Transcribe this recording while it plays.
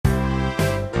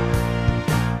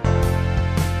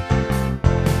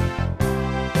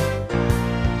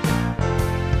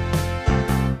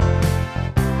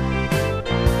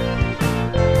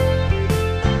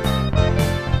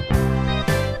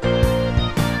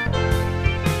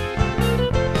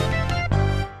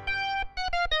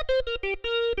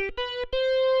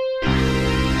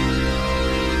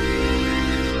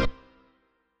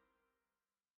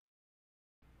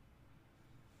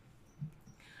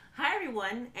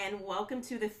everyone, and welcome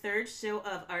to the third show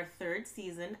of our third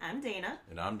season. I'm Dana.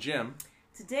 And I'm Jim.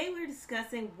 Today we're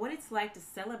discussing what it's like to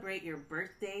celebrate your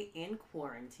birthday in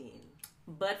quarantine.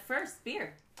 But first,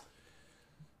 beer.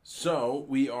 So,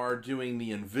 we are doing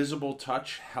the Invisible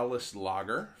Touch Helles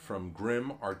Lager from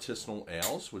Grimm Artisanal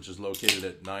Ales, which is located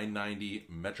at 990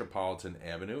 Metropolitan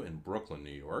Avenue in Brooklyn, New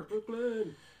York.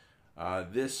 Brooklyn.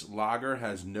 This lager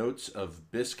has notes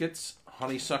of biscuits,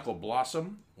 honeysuckle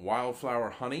blossom,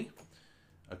 wildflower honey,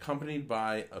 accompanied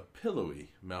by a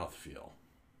pillowy mouthfeel.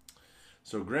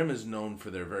 So Grimm is known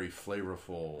for their very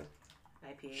flavorful,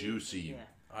 IPAs, juicy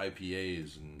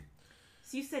IPAs. And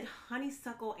so you said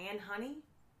honeysuckle and honey?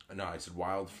 no, I said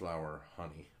wildflower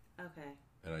honey. Okay.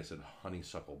 And I said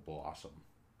honeysuckle blossom.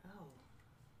 Oh.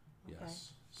 Okay.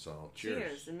 Yes. So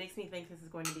cheers. It makes me think this is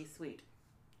going to be sweet.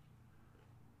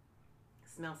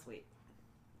 Smells sweet.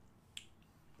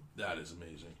 That is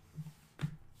amazing.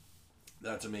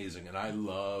 That's amazing, and I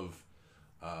love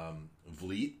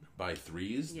Vliet by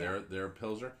Threes. Yeah. Their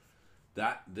Pilsner.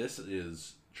 This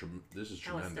is tremendous.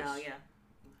 Style, yeah.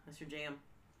 That's your jam.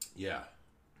 Yeah.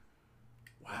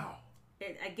 Wow.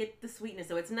 I get the sweetness,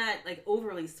 so it's not like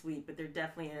overly sweet, but there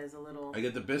definitely is a little. I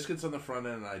get the biscuits on the front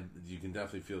end, and you can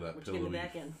definitely feel that pillowy, in the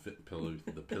back end.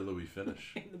 The pillowy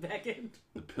finish. In the back end.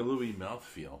 The pillowy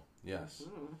mouthfeel. Yes.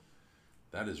 Mm.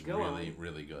 That is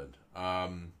really good.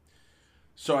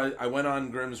 So I went on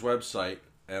Grimm's website,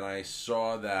 and I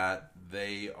saw that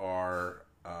they are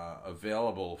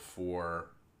available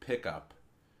for pickup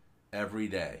every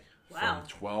day from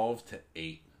 12 to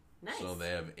 8. Nice. So they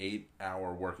have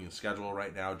 8-hour working schedule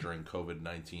right now during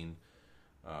COVID-19.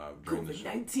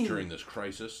 During this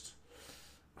crisis.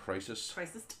 Crisis.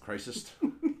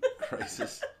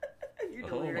 You're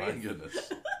delirious. Oh my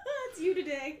goodness. It's you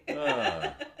today.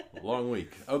 Long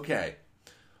week. Okay.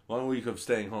 Long week of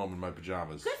staying home in my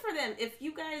pajamas. Good for them. If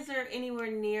you guys are anywhere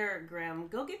near Grimm,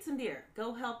 go get some beer.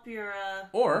 Go help your...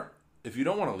 Or, if you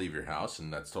don't want to leave your house,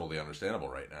 and that's totally understandable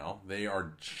right now, they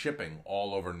are shipping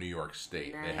all over New York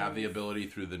State. Nice. They have the ability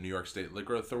through the New York State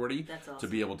Liquor Authority to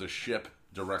be able to ship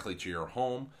directly to your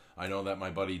home. I know that my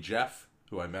buddy Jeff,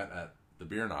 who I met at the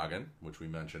Beer Noggin, which we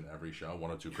mention every show,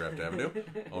 102 Craft Avenue,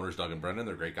 owners Doug and Brendan,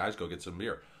 they're great guys. Go get some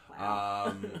beer.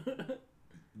 Wow.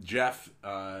 Jeff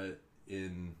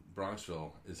in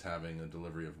Bronxville is having a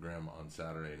delivery of Grimm on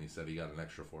Saturday, and he said he got an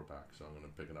extra 4-pack, so I'm going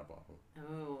to pick it up off him.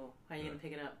 Oh, how are you going to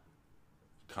pick it up?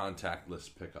 Contactless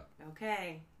pickup.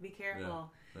 Okay, be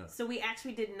careful. Yeah. So we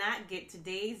actually did not get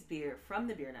today's beer from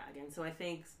the Beer Noggin, so I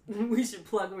think we should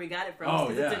plug where we got it from. Oh,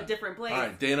 It's a different place. All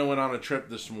right, Dana went on a trip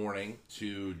this morning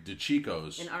to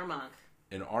DeChico's. In Armonk.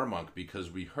 In Armonk,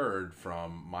 because we heard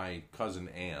from my cousin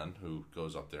Ann, who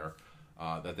goes up there,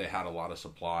 that they had a lot of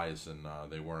supplies and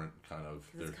they weren't kind of,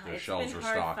 their shelves were stocked.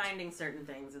 It's been hard finding certain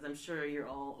things, as I'm sure you're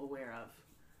all aware of.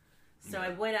 So I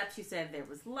went up, she said there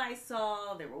was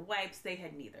Lysol, there were wipes, they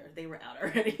had neither. They were out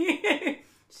already.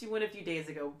 She went a few days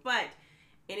ago. But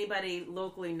anybody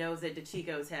locally knows that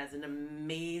DeChico's has an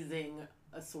amazing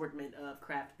assortment of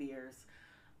craft beers.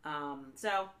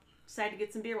 So decided to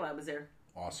get some beer while I was there.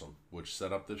 Awesome. Which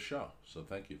set up this show. So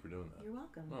thank you for doing that. You're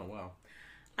welcome. Oh, wow.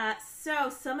 So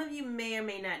some of you may or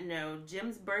may not know,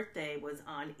 Jim's birthday was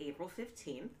on April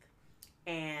 15th.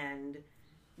 And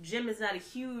Jim is not a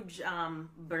huge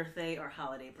birthday or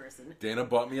holiday person. Dana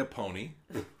bought me a pony.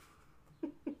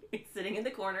 He's sitting in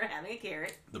the corner having a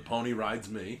carrot. The pony rides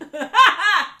me.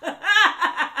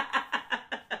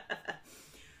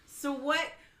 So what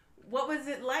was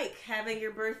it like having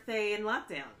your birthday in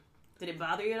lockdown? Did it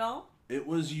bother you at all? It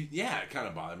was, yeah, it kind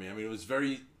of bothered me. I mean, it's a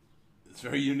very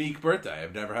unique birthday.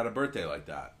 I've never had a birthday like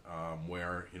that,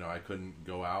 where, I couldn't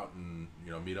go out and,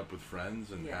 meet up with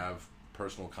friends and have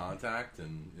personal contact,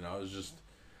 and it was just,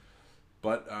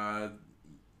 but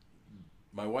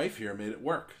my wife here made it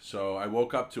work. So I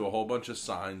woke up to a whole bunch of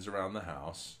signs around the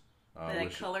house that I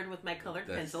colored with my colored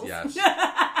pencils. Yes.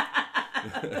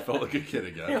 I felt like a kid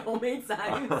again. Homemade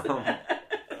signs.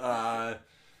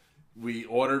 We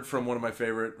ordered from one of my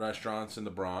favorite restaurants in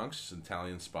the Bronx,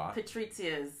 Italian spot,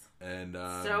 Patrizia's, and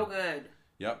so good.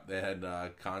 Yep, they had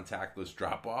contactless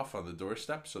drop off on the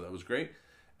doorstep, so that was great.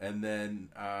 And then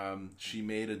she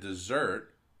made a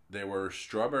dessert. They were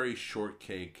strawberry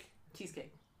shortcake.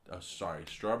 Cheesecake. Oh, sorry.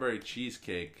 Strawberry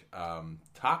cheesecake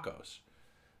tacos.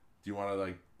 Do you want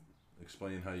to,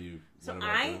 explain how you So went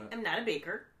about I doing that? am not a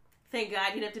baker. Thank God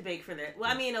you didn't have to bake for that.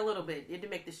 Well, I mean, a little bit. You had to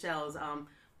make the shells.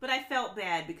 But I felt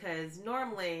bad because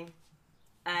normally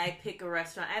I pick a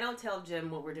restaurant. I don't tell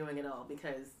Jim what we're doing at all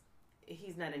because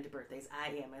he's not into birthdays. I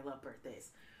am. I love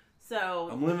birthdays. So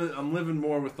I'm living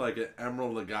more with like an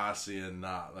Emerald Lagasse and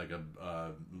not like a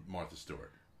Martha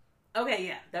Stewart. Okay,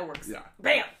 yeah, that works. Yeah.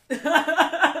 Bam!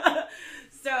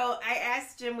 So I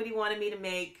asked Jim what he wanted me to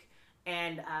make,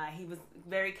 and he was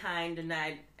very kind and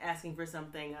not asking for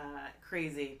something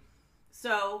crazy.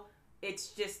 So it's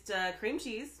just cream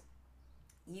cheese.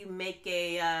 You make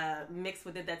a mix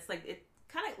with it that's like, it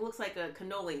kind of looks like a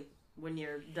cannoli when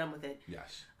you're done with it.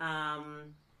 Yes.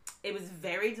 It was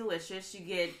very delicious. You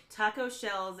get taco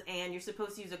shells, and you're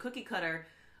supposed to use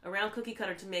a round cookie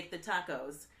cutter to make the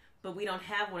tacos. But we don't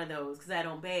have one of those because I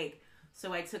don't bake.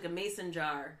 So I took a mason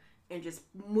jar and just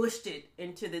mushed it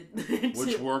into the...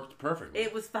 Which worked perfectly.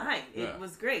 It was fine. Yeah. It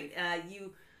was great.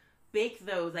 You bake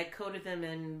those. I coated them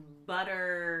in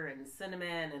butter and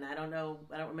cinnamon, and I don't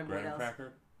remember what else.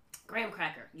 Graham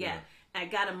cracker, yeah. I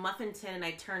got a muffin tin, and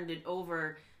I turned it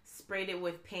over, sprayed it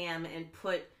with Pam, and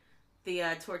put the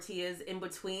tortillas in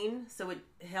between so it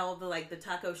held the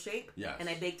taco shape. Yes. And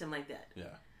I baked them like that.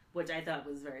 Yeah. Which I thought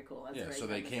was very cool. So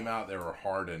they came out, they were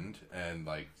hardened and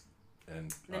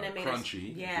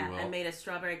crunchy. Yeah, if you will. I made a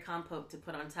strawberry compote to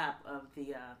put on top of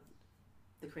the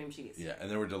cream cheese. Yeah, and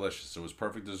they were delicious. It was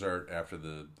perfect dessert after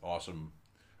the awesome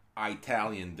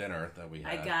Italian dinner that we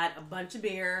had. I got a bunch of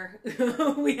beer.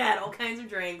 We had all kinds of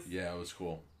drinks. Yeah, it was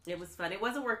cool. It was fun. It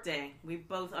was a work day. We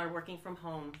both are working from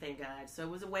home, thank God. So it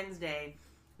was a Wednesday.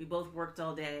 We both worked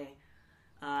all day.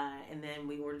 And then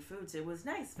we ordered food. So it was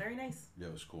nice. Very nice. Yeah,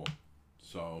 it was cool.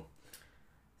 So,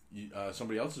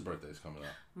 somebody else's birthday is coming up.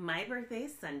 My birthday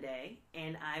is Sunday,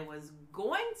 and I was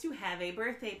going to have a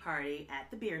birthday party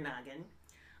at the Beer Noggin.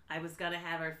 I was going to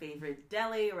have our favorite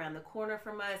deli around the corner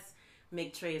from us,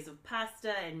 make trays of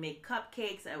pasta, and make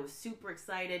cupcakes. I was super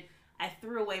excited. I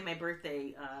threw away my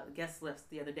birthday guest list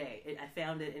the other day. I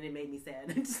found it, and it made me sad.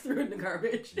 I just threw it in the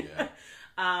garbage. Yeah.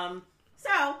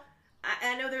 So...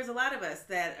 I know there's a lot of us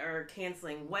that are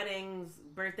canceling weddings,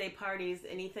 birthday parties,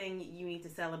 anything you need to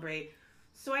celebrate.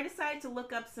 So I decided to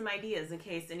look up some ideas in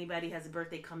case anybody has a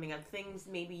birthday coming up, things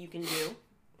maybe you can do.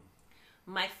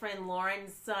 My friend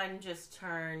Lauren's son just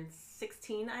turned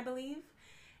 16, I believe,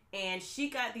 and she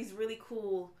got these really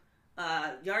cool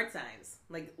yard signs,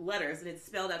 like letters, and it's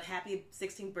spelled out Happy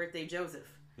 16th Birthday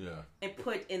Joseph. Yeah. And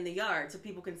put in the yard so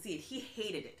people can see it. He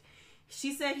hated it.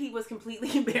 She said he was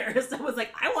completely embarrassed. I was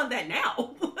like, I want that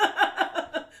now.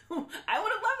 I would have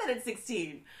loved it at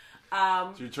 16.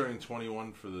 So you're turning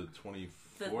 21 for the 24th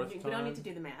time? We don't need to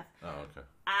do the math. Oh, okay.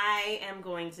 I am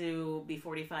going to be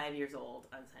 45 years old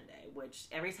on Sunday, which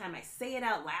every time I say it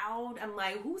out loud, I'm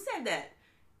like, who said that?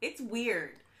 It's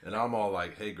weird. And I'm all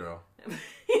like, hey, girl.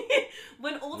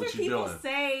 When older people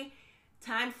say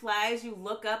time flies, you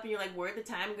look up and you're like, where'd the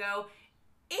time go?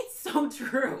 It's so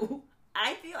true.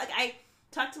 I feel like I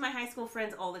talk to my high school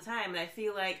friends all the time, and I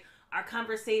feel like our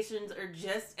conversations are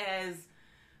just as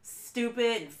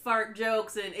stupid and fart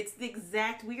jokes, and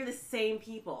we're the same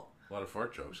people. A lot of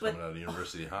fart jokes coming out of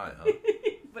University High, huh?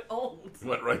 But old.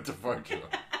 Went right to fart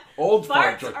jokes. Old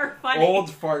fart jokes. Are funny. Old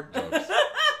fart jokes.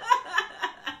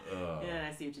 Yeah,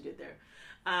 I see what you did there.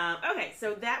 Okay,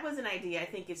 so that was an idea. I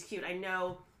think it's cute. I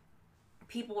know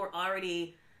people were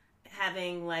already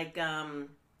having they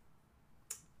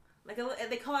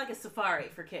call it a safari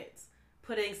for kids,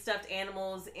 putting stuffed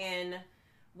animals in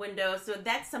windows. So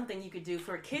that's something you could do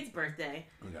for a kid's birthday.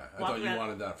 Okay, I thought you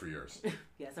wanted that for yours.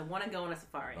 Yes, I want to go on a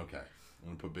safari. Okay, I'm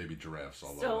gonna put baby giraffes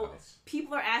all over So the house.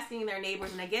 people are asking their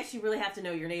neighbors, and I guess you really have to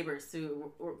know your neighbors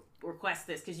to request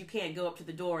this, because you can't go up to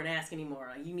the door and ask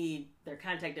anymore. You need their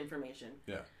contact information.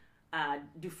 Yeah.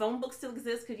 Do phone books still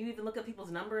exist? Could you even look up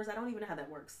people's numbers? I don't even know how that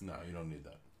works. No, you don't need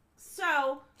that.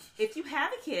 So, if you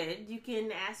have a kid, you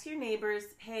can ask your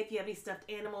neighbors, hey, if you have any stuffed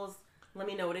animals, let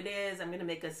me know what it is. I'm going to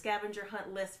make a scavenger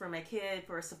hunt list for my kid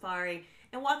for a safari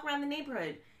and walk around the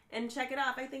neighborhood and check it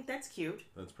off. I think that's cute.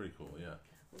 That's pretty cool, yeah.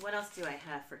 What else do I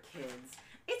have for kids?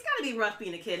 It's got to be rough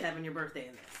being a kid having your birthday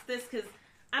in this, because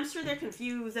I'm sure they're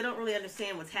confused. They don't really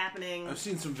understand what's happening. I've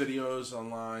seen some videos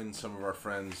online, some of our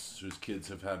friends whose kids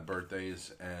have had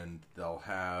birthdays, and they'll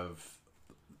have...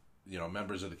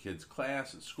 members of the kid's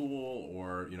class at school,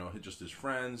 or, just as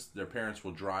friends, their parents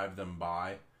will drive them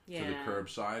by to the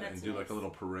curbside and do like a little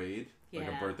parade, like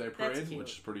a birthday parade,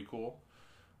 which is pretty cool.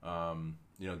 Dana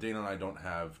and I don't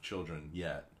have children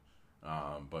yet,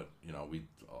 but,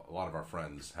 a lot of our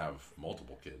friends have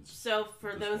multiple kids. So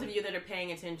for those of you that are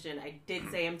paying attention, I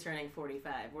did say I'm turning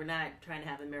 45. We're not trying to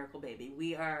have a miracle baby.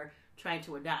 We are trying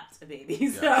to adopt a baby.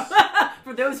 Yes. So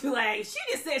for those who she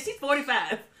just said she's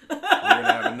 45. We're going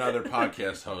to have another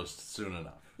podcast host soon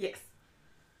enough. Yes.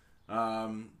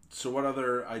 So what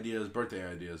other birthday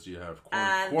ideas do you have?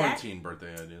 Quarantine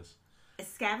birthday ideas? A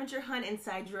scavenger hunt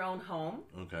inside your own home.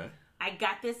 Okay. I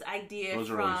got this idea Those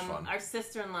are always from fun. our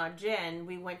sister-in-law, Jen.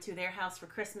 We went to their house for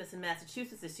Christmas in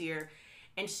Massachusetts this year,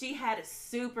 and she had a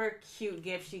super cute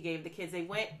gift she gave the kids.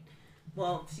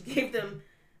 She gave them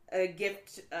a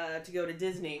gift to go to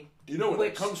Disney. You know where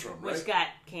that comes from, right? Which got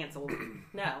canceled.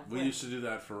 No. We used to do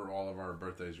that for all of our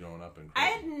birthdays growing up. I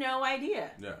had no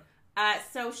idea. Yeah.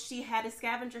 So she had a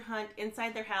scavenger hunt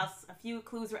inside their house. A few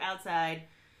clues were outside.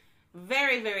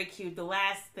 Very, very cute. The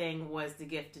last thing was the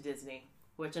gift to Disney,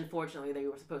 which unfortunately they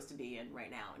were supposed to be in right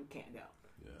now and can't go.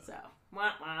 Yeah. So,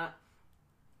 wah, wah.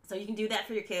 So you can do that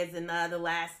for your kids, and the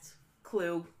last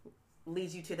clue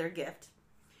leads you to their gift.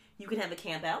 You can have a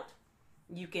camp out.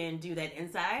 You can do that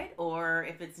inside, or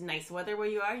if it's nice weather where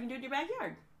you are, you can do it in your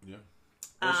backyard. Yeah.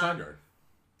 Or side yard.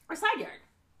 Or side yard.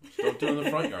 Don't do it in the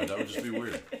front yard. That would just be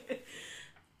weird.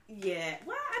 Yeah.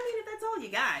 Well, I mean, if that's all you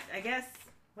got, I guess,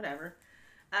 whatever.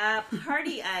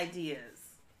 Party ideas.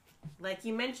 Like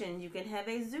you mentioned, you can have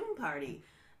a Zoom party.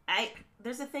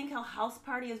 There's a thing called House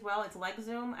Party as well. It's like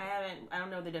Zoom. I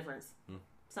don't know the difference.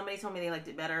 Somebody told me they liked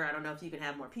it better. I don't know if you can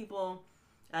have more people.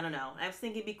 I don't know. I was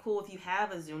thinking it'd be cool if you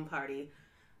have a Zoom party.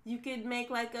 You could make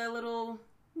like a little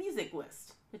music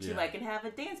list that you like and have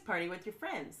a dance party with your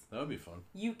friends. That would be fun.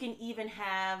 You can even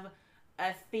have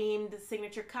a themed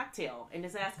signature cocktail and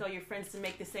just ask all your friends to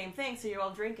make the same thing so you're all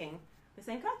drinking the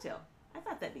same cocktail. I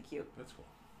thought that'd be cute. That's cool.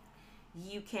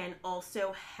 You can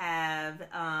also have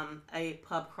a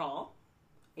pub crawl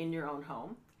in your own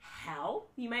home. How,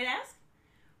 you might ask?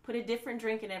 Put a different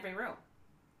drink in every room.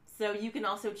 So you can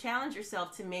also challenge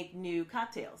yourself to make new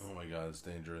cocktails. Oh my God, it's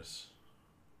dangerous.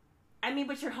 I mean,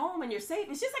 but you're home and you're safe.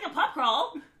 It's just like a pub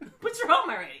crawl, but you're home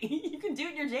already. You can do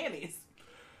it in your jammies.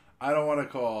 I don't want to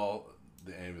call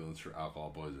the ambulance for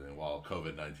alcohol poisoning while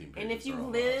COVID-19 patients And if you are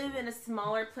on live in a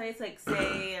smaller place, like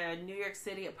say a New York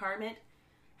City apartment,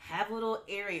 have little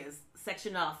areas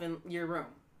sectioned off in your room.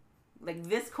 Like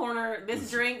this corner, this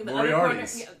drink, the other corner.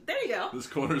 Yeah, there you go. This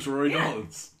corner's Rory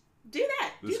Nolan's. Do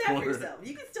that. This Do that corner. for yourself.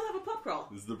 You can still have a pub crawl.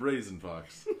 This is the Brazen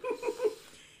Fox.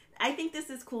 I think this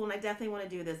is cool, and I definitely want to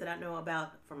do this. I don't know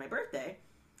about for my birthday.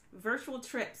 Virtual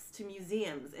trips to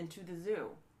museums and to the zoo.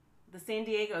 The San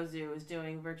Diego Zoo is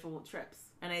doing virtual trips,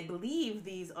 and I believe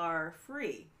these are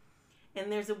free.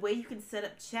 And there's a way you can set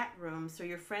up chat rooms so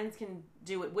your friends can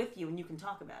do it with you and you can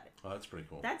talk about it. Oh, that's pretty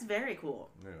cool. That's very cool.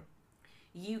 Yeah.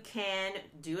 You can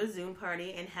do a Zoom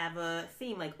party and have a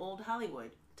theme like Old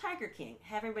Hollywood, Tiger King,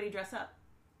 have everybody dress up.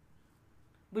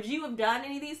 Would you have done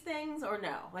any of these things or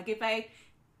no? Like if I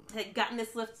had gotten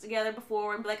this list together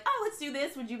before and be like, oh, let's do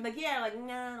this, would you be like, yeah, like,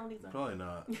 no, I don't think so. Probably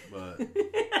not, but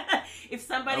if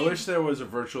somebody... I wish there was a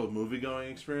virtual movie-going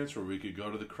experience where we could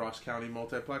go to the cross-county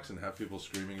multiplex and have people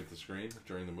screaming at the screen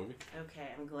during the movie. Okay,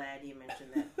 I'm glad you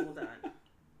mentioned that. Hold on.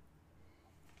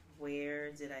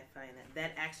 Where did I find that?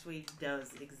 That actually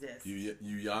does exist. You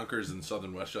Yonkers and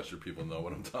Southern Westchester people know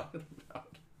what I'm talking about.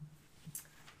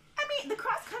 I mean, the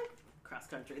cross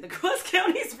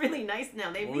county is really nice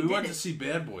now. They We went to see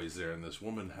Bad Boys there, and this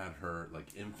woman had her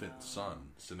infant son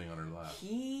sitting on her lap.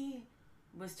 He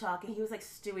was talking. He was like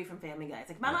Stewie from Family Guy. It's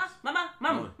like, Mama, Yes. Mama,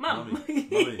 Mom.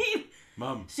 Mommy,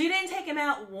 Mom. She didn't take him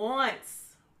out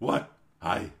once. What?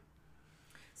 Hi.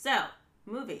 So,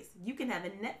 movies. You can have a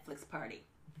Netflix party.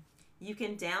 You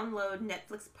can download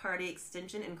Netflix Party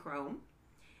extension in Chrome,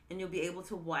 and you'll be able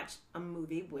to watch a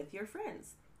movie with your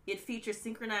friends. It features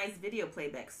synchronized video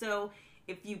playback. So,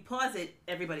 if you pause it,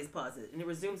 everybody's paused it, and it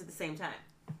resumes at the same time.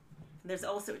 There's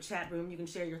also a chat room. You can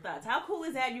share your thoughts. How cool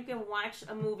is that? You can watch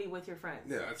a movie with your friends.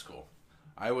 Yeah, that's cool.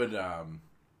 I would, I'm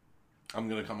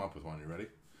going to come up with one. You ready?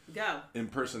 Go.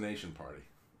 Impersonation party.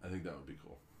 I think that would be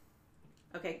cool.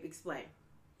 Okay, explain.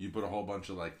 You put a whole bunch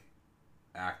of,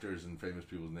 actors and famous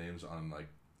people's names on,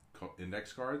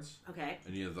 index cards. Okay.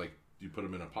 And you have, you put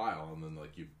them in a pile, and then,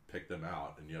 you pick them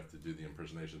out, and you have to do the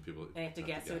impersonation of people. They have to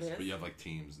guess who it is? But you have,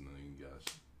 teams, and then you can guess.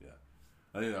 Yeah.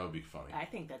 I think that would be funny. I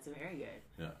think that's very good.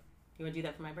 Yeah. You want to do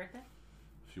that for my birthday?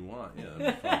 If you want, yeah,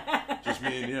 that'd be fun. Just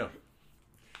me and you.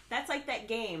 That's like that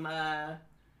game Yeah.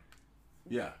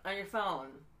 on your phone.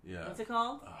 Yeah. What's it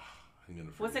called? I'm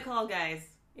gonna forget. What's it called, guys?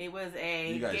 It was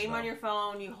a You guys game know. on your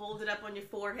phone. You hold it up on your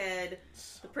forehead.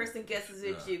 The person guesses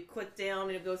it. Yeah. You click down,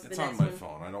 and it goes to It's the on next my one.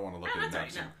 phone. I don't want to look No, at it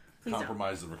that's now. all right. No, please don't.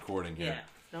 Compromise the recording here.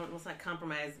 Yeah. Let's not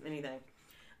compromise anything.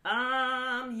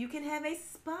 You can have a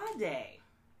spa day.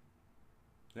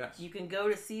 Yes. You can go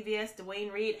to CVS Dwayne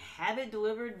Reed, have it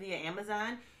delivered via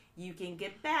Amazon. You can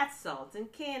get bath salts and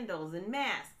candles and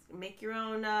masks. Make your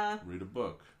own. Read a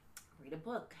book. Read a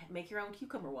book. Make your own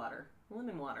cucumber water,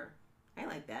 lemon water. I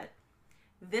like that.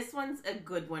 This one's a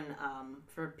good one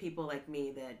for people like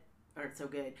me that aren't so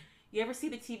good. You ever see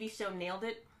the TV show Nailed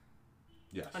It?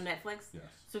 Yes. on Netflix. Yes.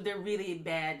 So they're really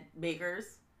bad bakers,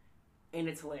 and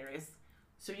it's hilarious.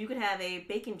 So you could have a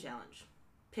baking challenge.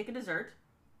 Pick a dessert.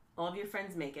 All of your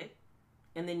friends make it.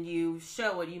 And then you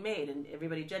show what you made, and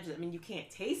everybody judges it. I mean, you can't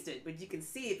taste it, but you can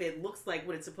see if it looks like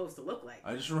what it's supposed to look like.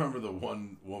 I just remember the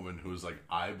one woman who was like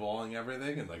eyeballing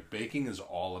everything, and like baking is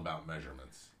all about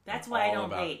measurements. That's Like, why I all don't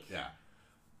about- bake. Yeah.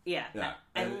 Yeah. Yeah.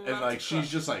 I And love like to she's cook.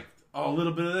 just like, oh, a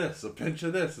little bit of this, a pinch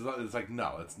of this. It's like,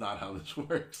 no, it's not how this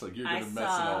works. Like you're I gonna mess it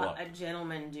all saw up. a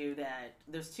gentleman do that.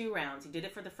 There's 2 rounds. He did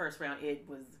it for the first round. It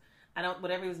was,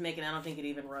 whatever he was making, I don't think it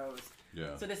even rose.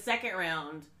 Yeah. So the second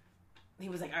round, he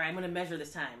was like, all right, I'm going to measure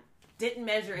this time. Didn't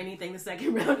measure anything the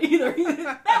second round either.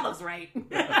 That looks right.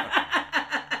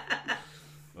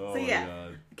 Oh So yeah, my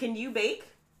God. can you bake?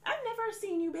 I've never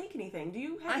seen you bake anything. Do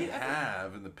you? I you ever?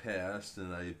 have in the past,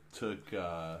 and I took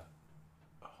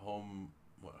home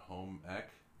ec.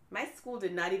 My school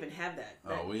did not even have that.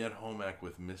 Oh, we had home ec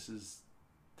with Mrs.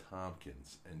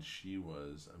 Tompkins, and she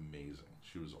was amazing.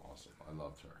 She was awesome. I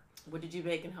loved her. What did you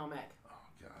bake in home ec? Oh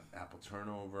God, apple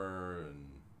turnover and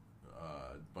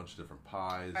a bunch of different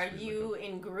pies. Are We had, you like,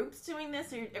 in groups doing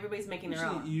this, or everybody's making their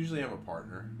you own? usually have a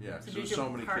partner. Yeah, So because did there's your so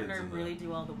many kids. partner In the... really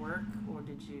do all the work, or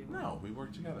did you? No, we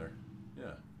worked together.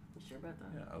 Yeah, You sure about that?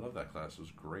 yeah. I love that class. It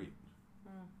was great.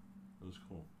 Hmm. It was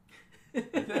cool. I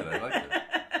did. I liked it.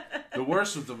 The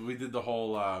worst was we did the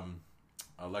whole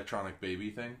electronic baby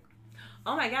thing.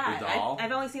 Oh my god! The doll?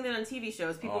 I've only seen that on TV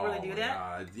shows. People really do my that.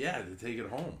 God. Yeah, to take it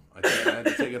home. I had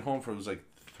to take it home for it was like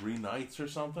 3 nights or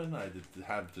something. I did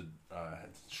have to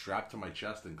strapped to my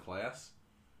chest in class.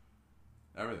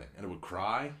 Everything, and it would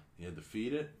cry. You had to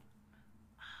feed it.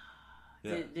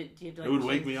 Yeah, Did you have to, it would change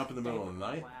wake me up in the middle of the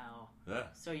night. Wow. Yeah,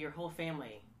 So your whole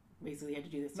family basically had to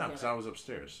do this no, together. because I was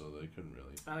upstairs, so they couldn't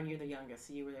really. Oh, and you're the youngest,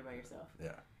 so you were there by yourself.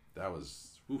 Yeah, that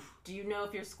was oof. Do you know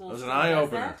if your school That was an still eye does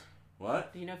opener. that?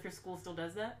 What? Do you know if your school still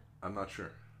does that? I'm not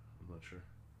sure. I'm not sure.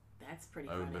 That's pretty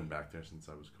I funny. haven't been back there since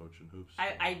I was coaching hoops.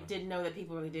 I did know that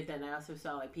people really did that, and I also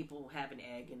saw like people have an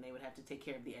egg, and they would have to take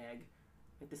care of the egg,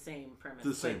 like the same premise.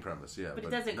 The same premise, yeah. But it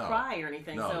doesn't no. cry or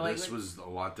anything. No, so this like, was a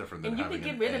lot different than and you having could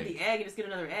get an rid egg. of the egg and just get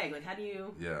another egg. Like, how do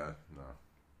you? Yeah, no.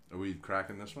 Are we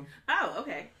cracking this one? Oh,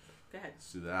 okay. Go ahead.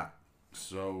 Let's do that.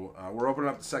 So we're opening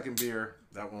up the second beer.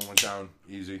 That one went down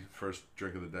easy. First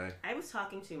drink of the day. I was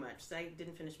talking too much, so I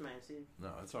didn't finish mine. So No,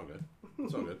 it's all good.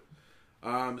 It's all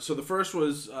good. So the first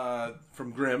was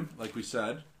from Grimm, like we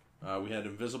said. We had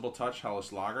Invisible Touch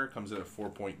Helles Lager. Comes in at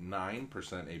 4.9%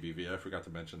 ABV. I forgot to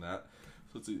mention that.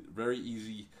 So it's a very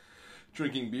easy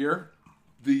drinking beer.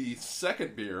 The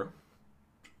second beer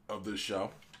of this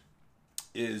show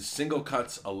is Single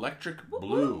Cut's Electric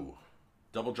Blue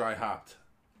Double Dry Hopped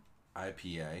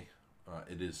IPA.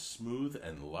 It is smooth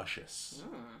and luscious.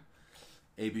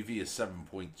 ABV is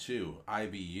 7.2.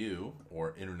 IBU,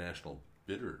 or International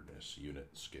Bitterness Unit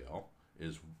Scale,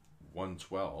 is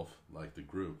 112, like the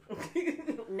group.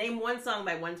 name one song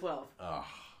by 112.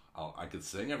 I could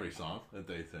sing every song that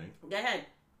they sing, Go ahead.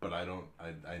 but I don't.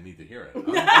 I need to hear it.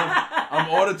 I'm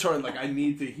auditory, like I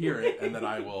need to hear it, and then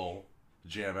I will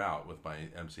jam out with my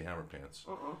MC Hammer pants.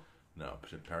 No,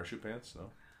 parachute pants. No.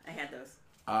 I had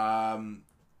those.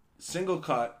 Single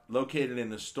Cut, located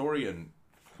in Astoria,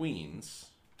 Queens,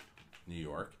 New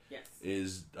York, Yes.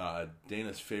 is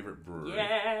Dana's favorite brewery.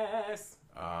 Yes.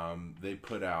 They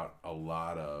put out a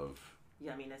lot of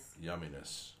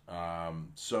Yumminess.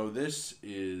 So this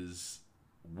is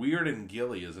Weird and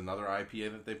Gilly is another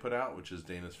IPA that they put out, which is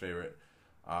Dana's favorite.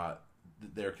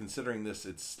 They're considering this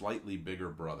its slightly bigger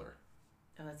brother.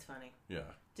 Oh, that's funny. Yeah.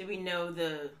 Do we know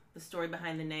the story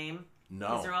behind the name? No.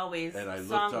 Because they're always And I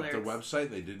song looked up their lyrics. website.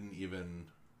 They didn't even...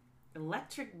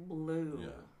 Electric Blue. Yeah.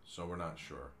 So we're not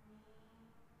sure.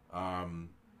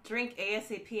 Drink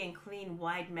ASAP and clean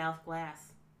wide mouth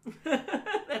glass.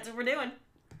 That's what we're doing.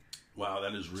 Wow,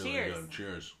 that is really Cheers. good.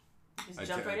 Cheers. Just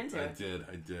jump right into it.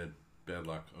 I did. Bad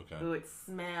luck. Okay. Ooh, it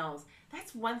smells.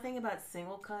 That's one thing about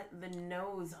Single Cut. The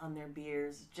nose on their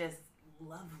beers just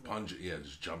lovely. Pungent. Yeah, it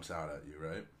just jumps out at you,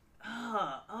 right?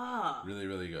 Oh. Really,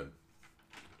 really good.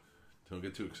 Don't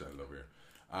get too excited over here.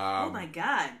 Oh my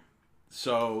God.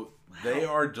 So they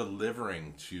are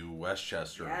delivering to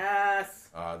Westchester Yes.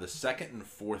 the second and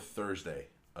fourth Thursday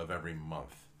of every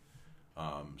month.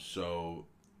 So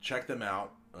check them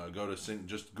out. Go to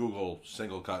just Google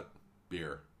Single Cut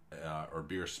Beer or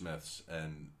Beer Smiths,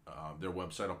 and their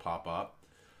website will pop up.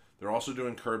 They're also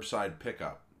doing curbside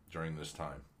pickup during this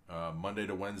time. Monday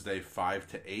to Wednesday, 5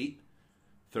 to 8.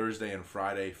 Thursday and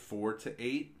Friday, 4 to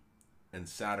 8. And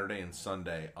Saturday and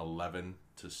Sunday, 11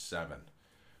 to 7.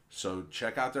 So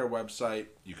check out their website.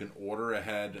 You can order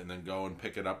ahead and then go and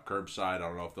pick it up curbside. I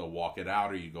don't know if they'll walk it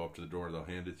out or you go up to the door, they'll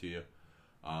hand it to you.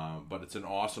 But it's an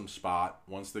awesome spot.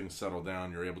 Once things settle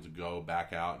down, you're able to go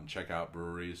back out and check out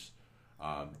breweries.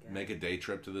 Make a day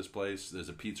trip to this place. There's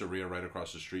a pizzeria right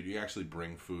across the street. You actually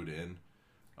bring food in.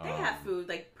 They have food,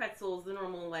 like pretzels, the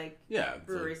normal, like,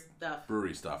 brewery stuff.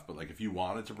 Brewery stuff. But, like, if you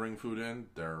wanted to bring food in,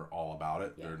 they're all about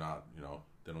it. Yeah. They're not,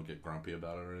 they don't get grumpy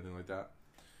about it or anything like that.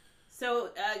 So,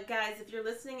 guys, if you're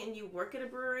listening and you work at a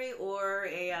brewery or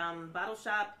a bottle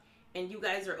shop and you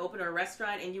guys are open, or a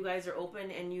restaurant and you guys are open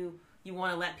and you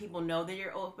want to let people know that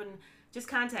you're open, just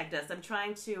contact us. I'm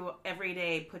trying to, every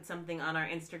day, put something on our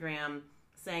Instagram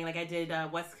saying, like I did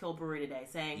West Hill Brewery today,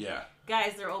 saying,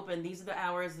 guys, they're open. These are the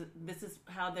hours. This is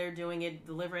how they're doing it,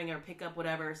 delivering or pickup,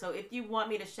 whatever. So if you want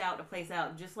me to shout a place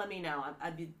out, just let me know.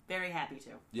 I'd be very happy to.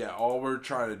 Yeah, all we're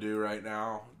trying to do right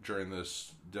now during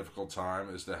this difficult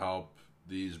time is to help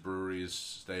these breweries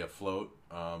stay afloat.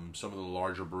 Some of the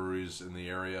larger breweries in the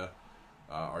area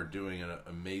are doing an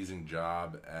amazing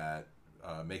job at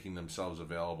making themselves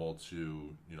available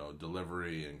to,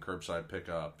 delivery and curbside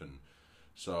pickup. And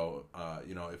so,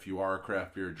 if you are a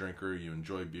craft beer drinker, you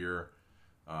enjoy beer,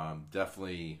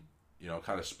 definitely,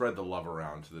 kind of spread the love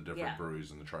around to the different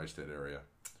breweries in the tri-state area.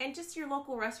 And just your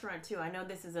local restaurant, too. I know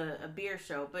this is a beer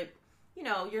show, but,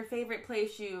 your favorite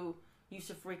place you used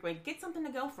to frequent, get something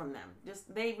to go from them.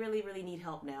 They really, really need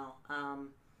help now.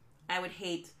 I would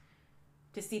hate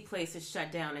to see places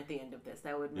shut down at the end of this.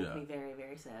 That would make me very,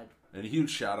 very sad. And a huge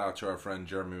shout out to our friend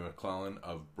Jeremy McClellan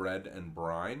of Bread and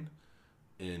Brine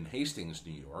in Hastings,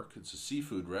 New York. It's a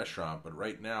seafood restaurant, but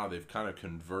right now they've kind of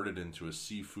converted into a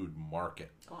seafood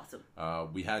market. Awesome.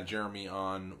 We had Jeremy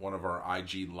on one of our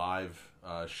IG Live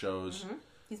shows. Mm-hmm.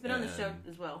 He's been on the show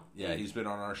as well. Yeah, he's been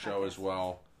on our show as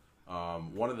well.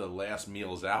 One of the last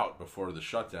meals out before the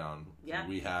shutdown,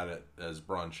 we had it as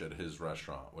brunch at his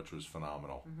restaurant, which was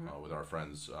phenomenal, with our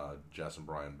friends Jess and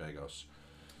Brian Bagos.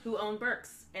 Who own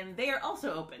Burke's, and they are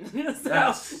also open. So,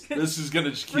 yes, this is going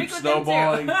to just keep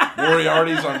snowballing.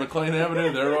 Moriarty's on McLean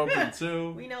Avenue, they're open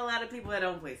too. We know a lot of people that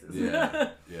own places.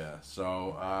 Yeah.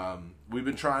 So we've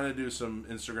been trying to do some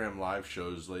Instagram live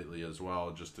shows lately as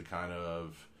well, just to kind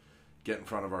of get in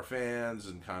front of our fans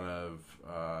and kind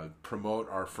of promote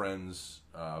our friends'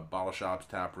 bottle shops,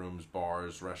 tap rooms,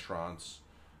 bars, restaurants,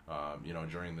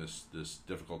 during this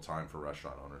difficult time for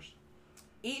restaurant owners.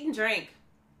 Eat and drink.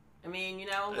 I mean,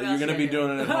 what you're going to be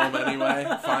doing it at home anyway.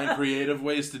 Find creative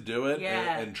ways to do it,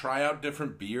 Yeah. and try out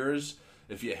different beers.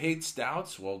 If you hate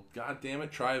stouts, well, god damn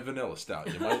it, try a vanilla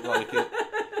stout. You might like it.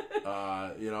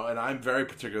 And I'm very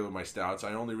particular with my stouts.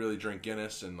 I only really drink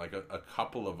Guinness and like a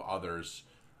couple of others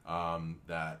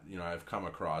that I've come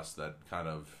across that kind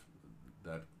of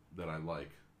that I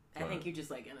like. I think you just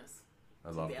like Guinness.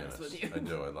 I love Guinness. With you. I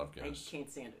do. I love Guinness. I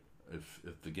can't stand it.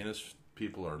 If the Guinness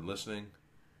people are listening,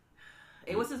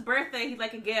 it was his birthday. He'd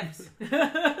like a gift.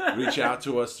 Reach out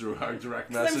to us through our direct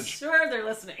message. I'm sure they're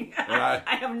listening. I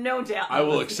have no doubt. I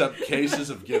will accept cases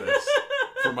of Guinness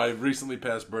for my recently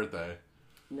passed birthday.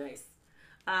 Nice.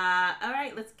 All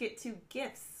right, let's get to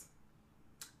gifts.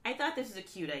 I thought this was a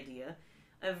cute idea.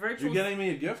 A virtual. You getting me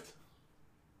a gift?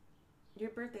 Your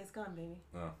birthday's gone, baby.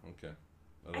 Oh, okay.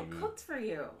 I cooked for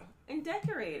you and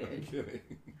decorated. I'm kidding.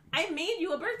 I made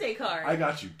you a birthday card. I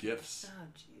got you gifts. Oh,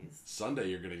 jeez. Sunday,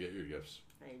 you're gonna get your gifts.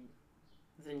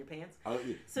 Is it in your pants?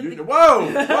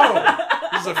 Whoa!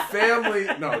 This is a family.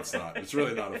 No, it's not. It's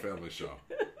really not a family show.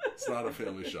 It's not a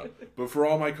family show. But for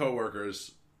all my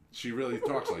coworkers, she really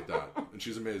talks like that, and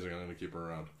she's amazing. I'm gonna keep her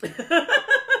around.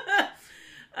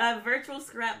 A virtual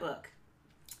scrapbook.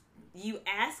 You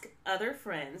ask other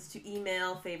friends to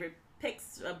email favorite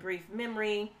pics, a brief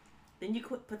memory, then you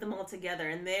put them all together.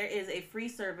 And there is a free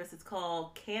service. It's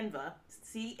called Canva,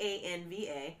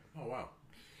 Canva. Oh, wow.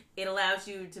 It allows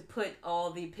you to put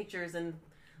all the pictures and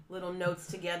little notes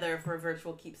together for a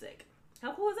virtual keepsake.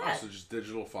 How cool is that? Oh, so just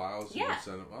digital files? You can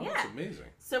send them. Oh, that's amazing.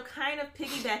 So kind of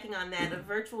piggybacking on that, a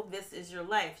virtual This Is Your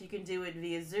Life, you can do it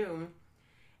via Zoom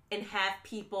and have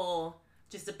people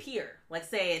just appear. Like,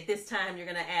 say, at this time, you're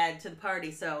going to add to the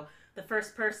party. So the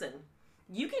first person,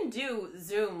 you can do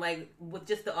Zoom, like, with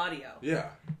just the audio. Yeah.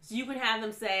 So you can have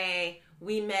them say,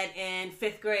 we met in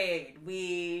 5th grade.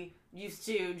 We used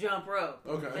to jump rope.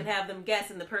 Okay. And have them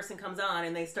guess, and the person comes on,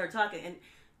 and they start talking. And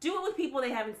do it with people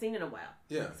they haven't seen in a while.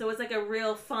 Yeah. So it's like a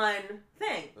real fun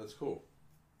thing. That's cool.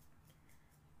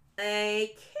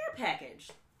 A care package.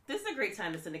 This is a great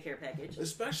time to send a care package.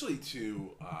 Especially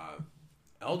to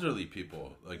elderly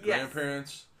people, like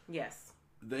grandparents. Yes.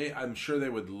 I'm sure they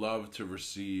would love to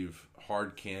receive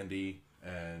hard candy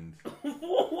and...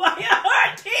 Why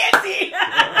hard candy?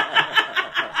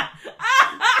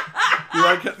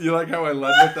 You like how I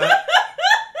led with that?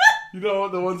 You know,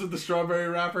 the ones with the strawberry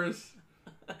wrappers?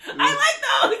 I like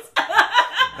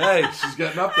Hey, she's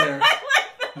getting up there.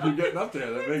 You're getting up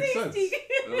there. That makes sense.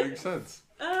 That makes sense.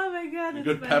 Oh my god. A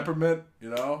good peppermint, you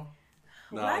know?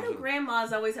 Why do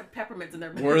grandmas always have peppermints in their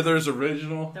bed? Werther's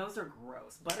Original. Those are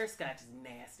gross. Butterscotch is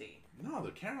nasty. No,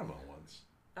 they're caramel ones.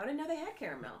 I didn't know they had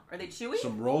caramel. Are they chewy?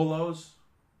 Some Rolos.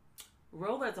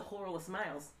 Roller is a whole roll of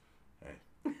smiles. Hey.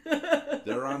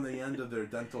 They're on the end of their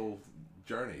dental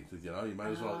journey. You know, you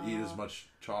might as well eat as much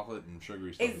chocolate and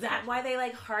sugary stuff. Is that why they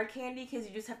like hard candy? Because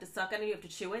you just have to suck on it, you have to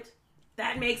chew it?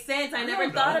 That makes sense. I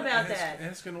never thought about that.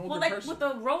 Ask an older well, like person. with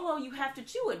the Rolo, you have to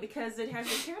chew it because it has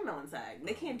the caramel inside.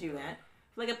 They can't do that.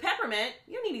 Like a peppermint,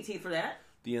 you don't need any teeth for that.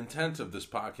 The intent of this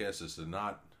podcast is to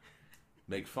not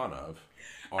make fun of.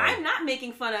 I'm not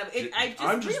making fun of it.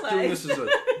 I'm just doing this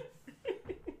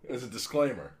as a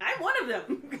disclaimer. I'm one of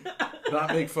them.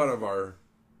 Not make fun of our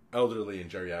elderly and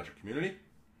geriatric community.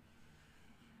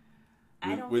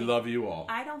 We love you all.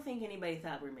 I don't think anybody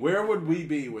thought we were making Where would we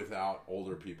be without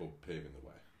older people paving the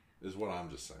way? Is what I'm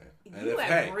just saying. And you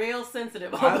are real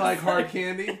sensitive. I like hard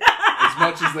candy as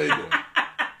much as they do.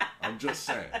 I'm just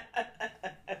saying.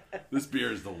 This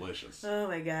beer is delicious. Oh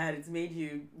my god, it's made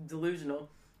you delusional.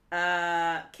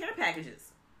 Care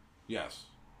packages. Yes.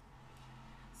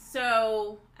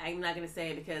 So, I'm not going to say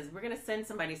it because we're going to send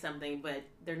somebody something, but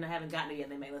they haven't gotten it yet.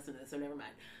 They may listen to this, so never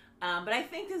mind. But I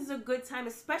think this is a good time,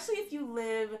 especially if you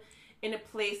live in a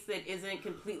place that isn't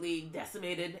completely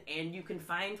decimated and you can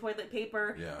find toilet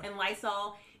paper and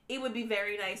Lysol. It would be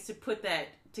very nice to put that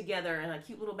together in a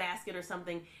cute little basket or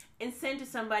something and send to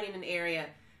somebody in an area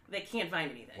that can't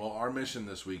find anything. Well, our mission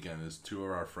this weekend is 2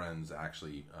 of our friends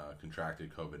actually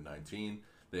contracted COVID-19.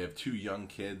 They have 2 young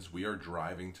kids. We are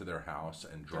driving to their house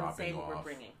and dropping off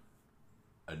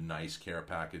a nice care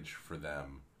package for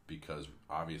them because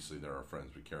obviously they're our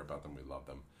friends. We care about them. We love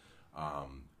them.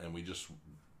 And we just,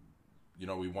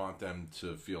 we want them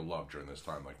to feel loved during this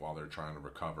time, like while they're trying to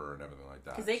recover and everything like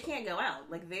that. Because they can't go out.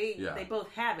 Like they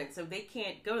both have it, so they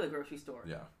can't go to the grocery store.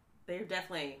 Yeah. They're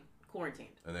definitely quarantined.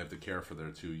 And they have to care for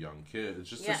their 2 young kids. It's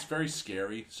just this very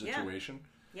scary situation.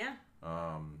 Yeah.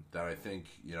 That I think,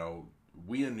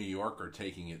 we in New York are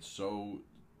taking it so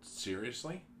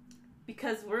seriously.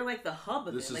 Because we're like the hub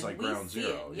of this it. This is like ground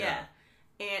zero. Yeah.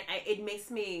 And it makes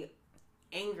me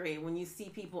angry when you see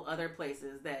people other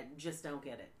places that just don't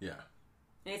get it. Yeah.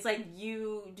 And it's like, do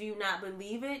you not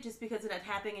believe it just because it's not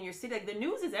happening in your city? Like, the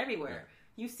news is everywhere.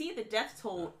 Yeah. You see the death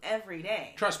toll every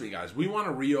day. Trust me, guys. We want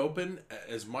to reopen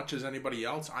as much as anybody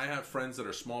else. I have friends that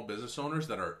are small business owners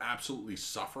that are absolutely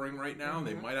suffering right now. Mm-hmm.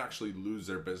 They might actually lose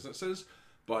their businesses.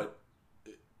 But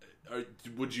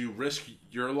would you risk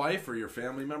your life or your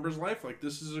family member's life? Like,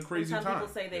 this is a crazy time. Some people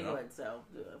say they would, so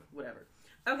whatever.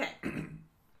 Okay.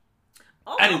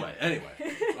 Anyway,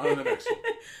 on to the next one.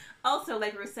 Also,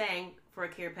 like we were saying, for a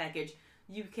care package,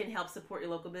 you can help support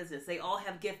your local business. They all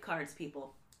have gift cards,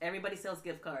 people. Everybody sells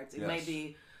gift cards. It might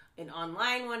be an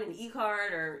online one, an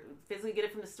e-card, or physically get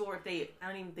it from the store. I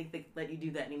don't even think they let you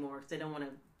do that anymore because they don't want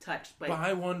to touch. But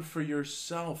buy one for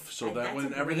yourself so that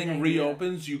when everything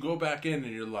reopens, you go back in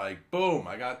and you're like, boom,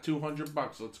 I got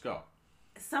 $200. Let's go.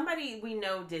 Somebody we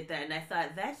know did that, and I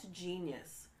thought, that's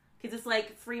genius. Because it's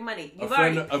like free money. A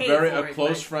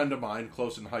close friend of mine,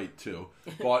 close in height too,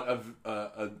 bought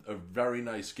a very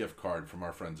nice gift card from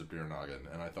our friends at Beer Noggin,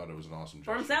 and I thought it was an awesome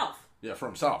gesture. For himself. Yeah, for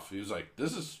himself. He was like,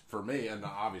 this is for me, and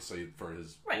obviously for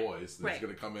his boys. He's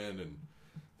going to come in and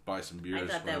buy some beers.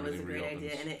 I thought that was a great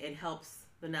idea, and it helps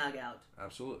the nog out.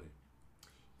 Absolutely.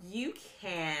 You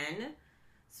can...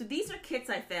 So these are kits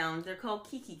I found. They're called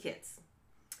Kiki kits.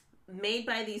 Made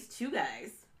by these 2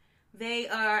 guys. They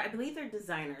are, I believe they're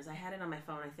designers. I had it on my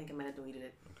phone. I think I might have deleted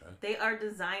it. Okay. They are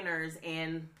designers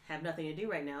and have nothing to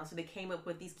do right now. So they came up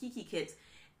with these Kiki kits.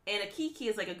 And a Kiki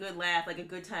is like a good laugh, like a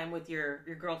good time with your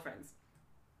girlfriends.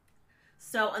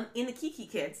 So in the Kiki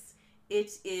kits,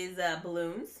 it is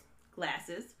balloons,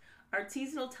 glasses,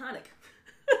 artisanal tonic,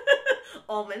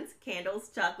 almonds,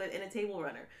 candles, chocolate, and a table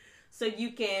runner. So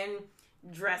you can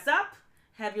dress up,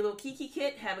 have your little Kiki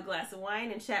kit, have a glass of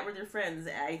wine, and chat with your friends.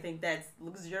 I think that's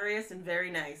luxurious and very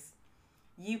nice.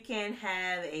 You can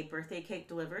have a birthday cake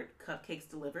delivered, cupcakes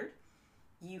delivered.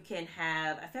 You can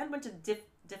have... I found a bunch of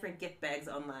different gift bags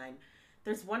online.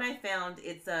 There's one I found.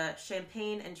 It's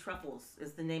Champagne and Truffles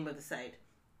is the name of the site.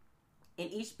 In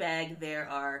each bag, there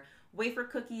are wafer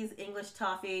cookies, English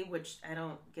toffee, which I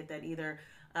don't get that either.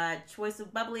 Choice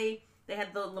of bubbly. They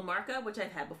had the La Marca, which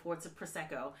I've had before. It's a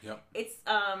Prosecco. Yep.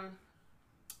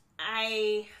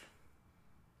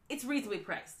 It's reasonably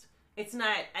priced. It's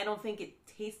not, I don't think it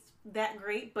tastes that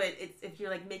great, but it's, if you're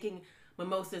like making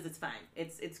Mimosas, it's fine.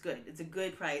 It's good. It's a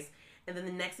good price. And then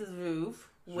the next is Veuve,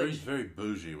 She's very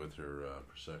bougie with her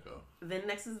prosecco. Then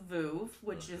next is Veuve,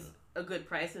 which is a good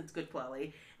price and it's good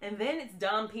quality. And then it's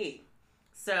Dom P.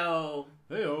 So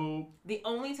Hey-o. the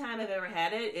only time I've ever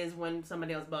had it is when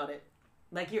somebody else bought it.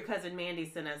 Like your cousin Mandy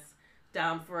sent us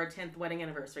Dom for our 10th wedding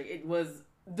anniversary. It was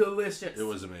delicious. It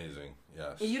was amazing.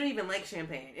 Yes. You don't even like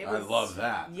champagne. I love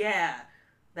that. Yeah.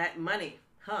 That money.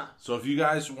 Huh. So if you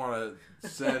guys want to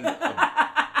send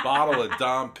a bottle of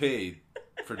Dom P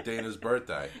for Dana's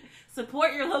birthday,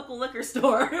 support your local liquor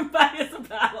store and buy us a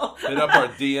bottle. hit up our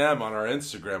DM on our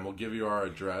Instagram. We'll give you our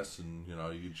address, and you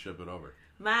can ship it over.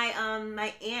 My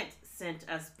aunt sent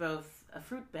us both a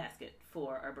fruit basket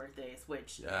for our birthdays,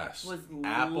 which was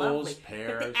apples, lovely.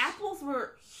 pears. But the apples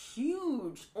were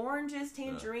huge. Oranges,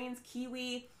 tangerines,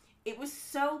 kiwi. It was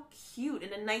so cute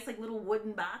in a nice little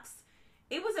wooden box.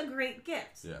 It was a great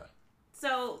gift. Yeah.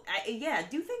 So,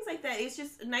 do things like that. It's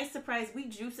just a nice surprise. We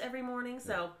juice every morning,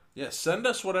 so... Yeah, send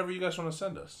us whatever you guys want to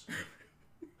send us.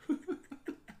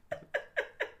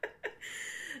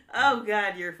 Oh,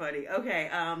 God, you're funny. Okay,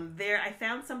 I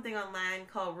found something online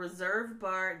called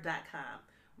ReserveBar.com.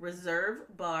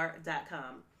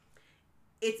 ReserveBar.com.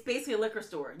 It's basically a liquor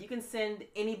store. You can send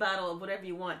any bottle of whatever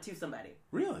you want to somebody.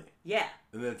 Really? Yeah.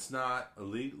 And it's not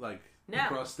illegal, No.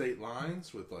 across state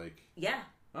lines with Yeah.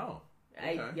 Oh.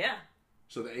 Okay. Yeah.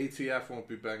 So the ATF won't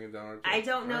be banging down our door. I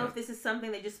don't know if this is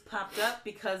something that just popped up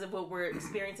because of what we're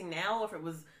experiencing now, or if it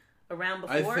was around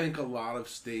before. I think a lot of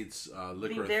states'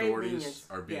 liquor authorities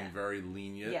are being very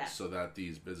lenient so that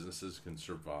these businesses can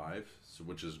survive,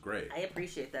 which is great. I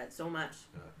appreciate that so much.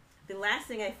 Yeah. The last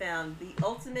thing I found, the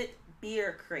Ultimate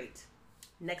Beer Crate,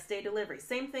 next day delivery.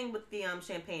 Same thing with the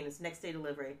champagne, it's next day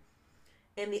delivery.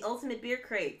 And the Ultimate Beer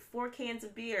Crate, 4 cans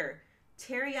of beer,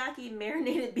 teriyaki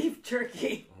marinated beef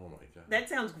jerky. Oh my God. That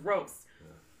sounds gross.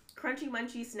 Yeah. Crunchy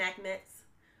Munchy snack mix,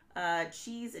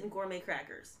 cheese and gourmet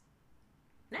crackers.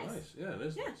 Nice. Yeah, it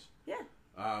is nice. Yeah.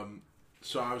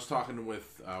 So I was talking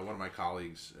with one of my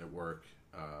colleagues at work.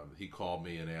 He called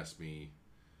me and asked me,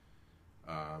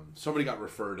 somebody got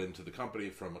referred into the company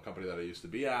from a company that I used to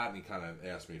be at, and he kind of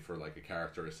asked me for a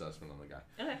character assessment on the guy.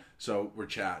 Okay. So we're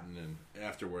chatting, and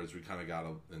afterwards we kind of got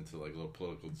into a little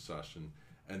political discussion,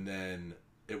 and then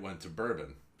it went to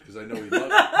bourbon. Because I know he loves...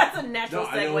 That's a natural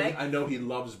segue. I know he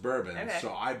loves bourbon,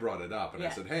 so I brought it up, and I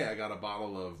said, hey, I got a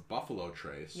bottle of Buffalo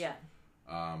Trace. Yeah.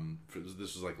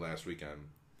 This was last weekend.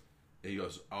 And he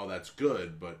goes, oh, that's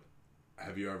good, but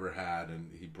have you ever had...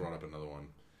 And he brought up another one.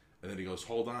 And then he goes,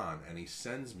 hold on. And he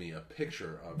sends me a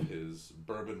picture of his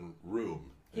bourbon room.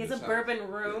 He has a bourbon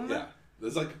room? Yeah.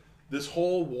 There's this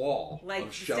whole wall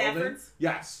of shelving. Stafford's?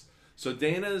 Yes. So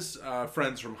Dana's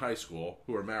friends from high school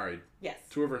who are married. Yes.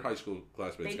 2 of her high school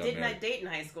classmates got married. They did not date in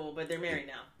high school, but they're married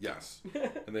now. Yes.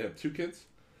 And they have 2 kids?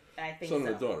 I think so. Son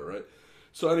and a daughter, right?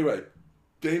 So anyway,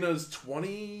 Dana's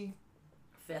 25th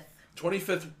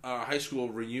high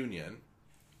school reunion.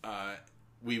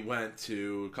 We went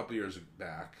to a couple years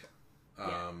back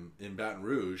in Baton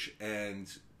Rouge,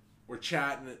 and we're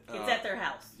chatting. It's at their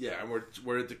house. Yeah, and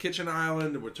we're at the kitchen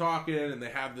island, and we're talking, and they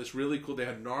have this really cool... They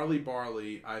had Gnarly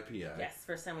Barley IPA. Yes,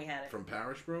 first time we had it. From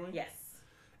Parish Brewing? Yes.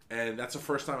 And that's the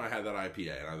first time I had that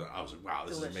IPA, and I was like, wow,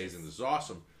 this is amazing, this is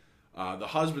awesome. The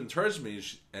husband turns to me,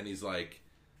 and he's like,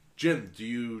 Jim, do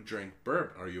you drink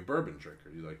bourbon? Are you a bourbon drinker?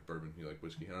 Do you like bourbon? Do you like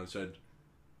whiskey? And I said,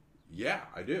 yeah,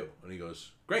 I do. And he goes,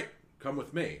 great. Come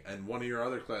with me. And one of your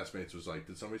other classmates was like,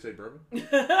 did somebody say bourbon? He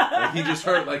just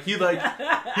heard, he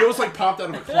almost popped out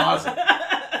of a closet.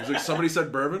 He was like, somebody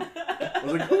said bourbon? I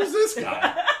was like, who's this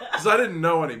guy? Because I didn't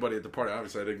know anybody at the party.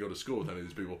 Obviously, I didn't go to school with any of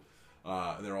these people.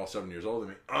 And they're all 7 years older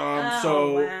than me.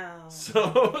 Wow.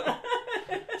 So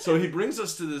he brings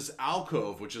us to this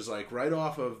alcove, which is right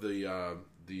off of the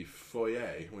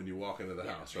foyer when you walk into the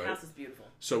house, right? The house is beautiful.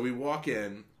 So we walk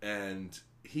in, and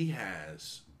he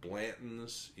has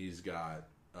Blanton's. He's got,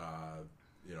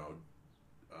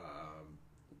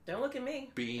 don't look at me.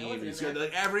 Beam. He's got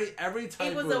every type of...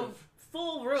 It was a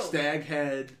full room. Stag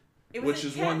Head, which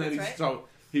is one that he's... Right? So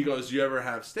he goes, you ever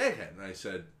have Stag Head? And I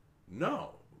said, no,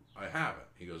 I haven't.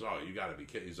 He goes, oh, you got to be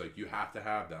kidding. He's like, you have to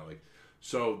have that.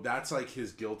 So that's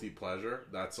his guilty pleasure.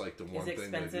 That's the one thing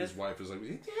that his wife is like,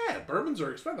 yeah, bourbons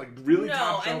are expensive. Really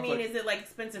top shelf. No, I mean, is it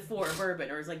expensive for a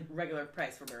bourbon, or is it regular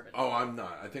price for bourbon? Oh, I'm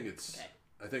not. I think it's... Okay.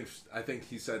 I think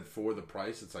he said for the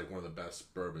price, it's one of the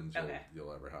best bourbons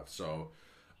you'll ever have. So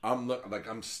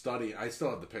I'm studying. I still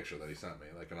have the picture that he sent me.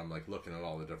 And I'm looking at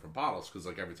all the different bottles because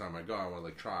every time I go, I want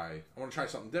to try. I want to try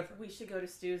something different. We should go to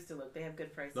Stu's to look. They have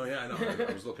good prices. No, yeah, I know.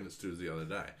 I was looking at Stu's the other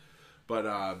day, but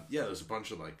there's a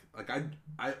bunch of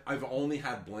I've only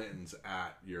had Blanton's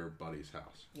at your buddy's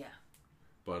house. Yeah.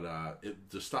 But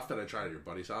the stuff that I tried at your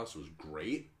buddy's house was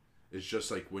great. It's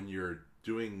just like when you're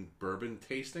doing bourbon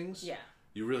tastings,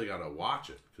 you really got to watch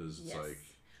it because it's like.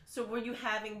 So were you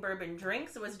having bourbon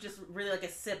drinks, or was it just really like a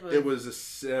sip of... It was a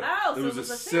sip. Oh, it so was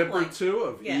a sip or two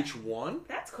of each one.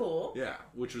 That's cool. Yeah,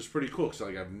 which was pretty cool because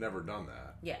like I've never done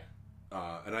that. Yeah.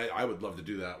 And I would love to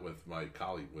do that with my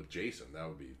colleague, with Jason. That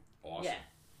would be awesome. Yeah.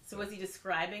 So was he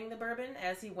describing the bourbon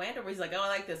as he went, or was he like, "Oh, I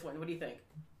like this one. What do you think?"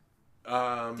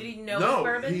 Did he know his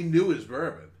bourbon? No, he knew his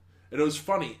bourbon, and it was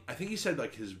funny. I think he said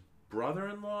like his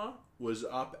brother-in-law was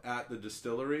up at the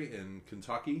distillery in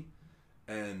Kentucky,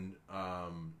 and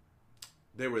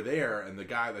they were there, and the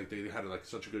guy, like, they had like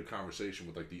such a good conversation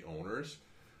with like the owners,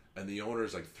 and the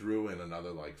owners like threw in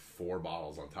another like 4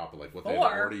 bottles on top of like what they had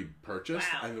already purchased,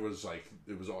 and it was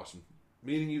awesome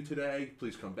meeting you today.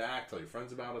 Please come back, tell your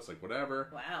friends about us, like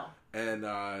whatever. Wow.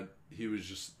 And he was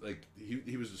just like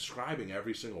he was describing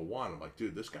every single one. I'm like,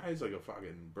 dude, this guy's like a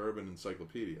fucking bourbon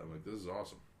encyclopedia. I'm like, this is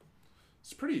awesome.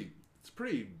 It's pretty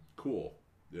cool,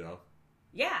 you know.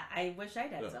 Yeah, I wish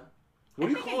I'd had some. What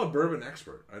do you call a bourbon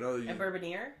expert? I know that a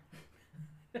bourbonier.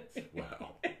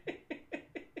 Wow.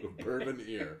 A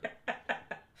bourbonier.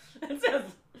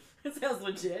 That sounds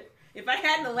legit. If I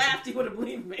hadn't laughed, you would have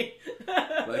believed me.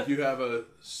 Like you have a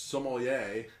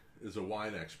sommelier is a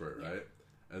wine expert, right?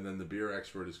 And then the beer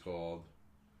expert is called...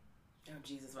 Oh,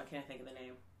 Jesus, why can't I think of the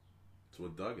name? It's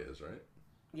what Doug is, right?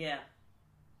 Yeah.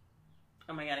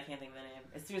 Oh my God, I can't think of the name.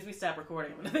 As soon as we stop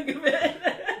recording, I'm going to think of it.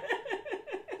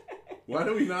 Why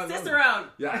do we not Cicerone.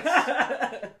 Yes.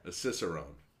 A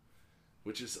Cicerone.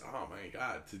 Which is, oh my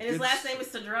God. And his last name is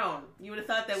Cedrone. You would have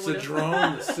thought that would have...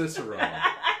 Cedrone the Cicerone.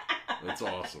 That's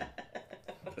awesome.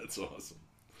 That's awesome.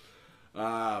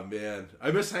 Ah, man.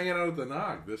 I miss hanging out at the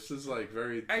Nog. This is like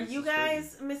very... Are you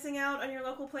guys missing out on your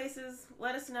local places?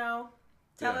 Let us know.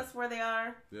 Tell us where they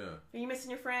are. Yeah. Are you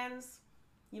missing your friends?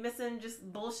 You missing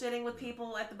just bullshitting with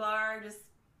people at the bar? Just...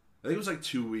 I think it was like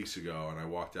 2 weeks ago, and I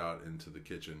walked out into the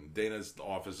kitchen. Dana's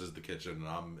office is the kitchen, and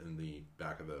I'm in the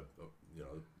back of the,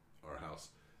 our house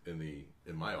in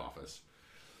my office.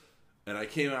 And I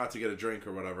came out to get a drink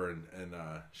or whatever, and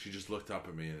she just looked up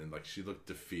at me, and like she looked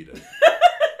defeated.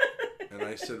 And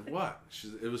I said, "What?"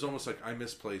 It was almost like, I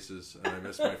miss places, and I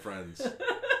miss my friends. And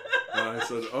I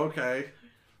said, "Okay."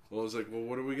 Well, I was like, "Well,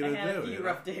 what are we gonna do?" I had a few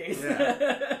rough days.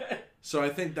 Yeah. So I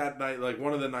think that night, like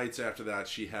one of the nights after that,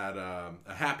 she had a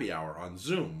happy hour on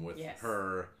Zoom with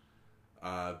her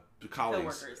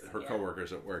colleagues,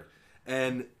 coworkers at work,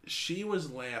 and she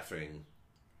was laughing.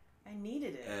 I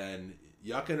needed it. And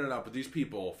yucking it up with these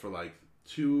people for like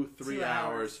 2-3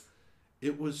 hours.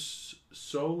 It was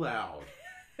so loud.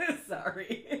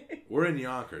 Sorry. We're in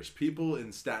Yonkers. People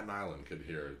in Staten Island could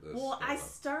hear this. Well, I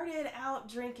started out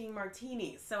drinking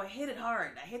martinis, so I hit it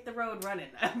hard. I hit the road running.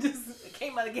 I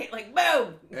came out of the gate like,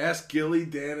 boom! Ask Gilly,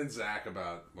 Dan, and Zach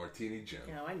about Martini Jim.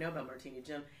 You know, I know about Martini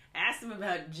Jim. Ask him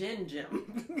about Gin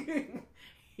Jim.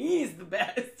 He's the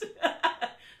best.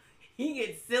 He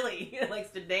gets silly. He likes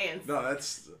to dance. No,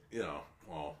 that's,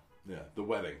 the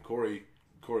wedding.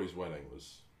 Corey's wedding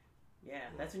was... Yeah,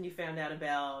 that's when you found out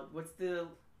about, what's the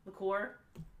liqueur?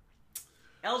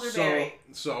 Elderberry.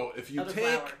 So if you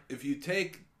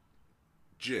take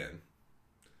gin,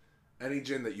 any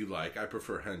gin that you like, I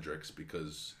prefer Hendrix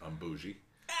because I'm bougie.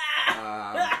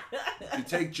 If you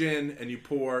take gin and you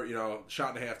pour,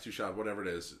 shot and a half, 2 shots, whatever it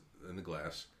is, in the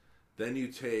glass, then you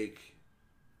take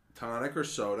tonic or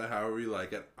soda, however you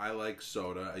like it. I like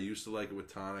soda. I used to like it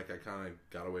with tonic. I kind of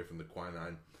got away from the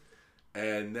quinine.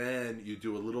 And then you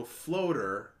do a little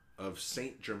floater of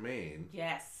Saint Germain.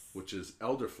 Yes. Which is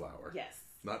elderflower. Yes.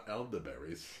 Not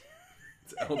elderberries.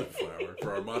 It's elderflower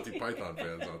for our Monty Python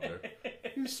fans out there.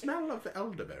 You smell of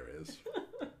elderberries.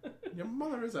 Your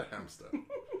mother is a hamster.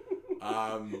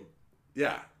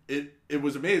 Yeah, it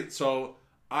was amazing. So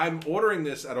I'm ordering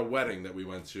this at a wedding that we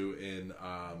went to in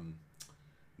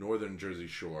northern Jersey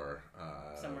Shore,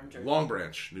 somewhere in Jersey. Long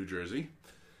Branch, New Jersey.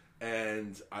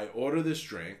 And I order this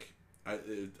drink.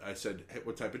 I said, "Hey,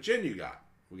 what type of gin you got?"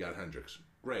 We got Hendrix.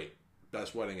 Great.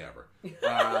 Best wedding ever.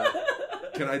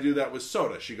 Can I do that with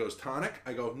soda? She goes, tonic?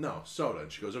 I go, no, soda.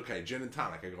 And she goes, okay, gin and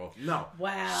tonic. I go, no.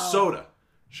 Wow. Soda.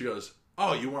 She goes,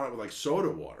 oh, you want it with like soda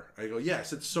water? I go, yeah. I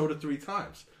said soda 3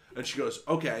 times. And she goes,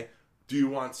 okay, do you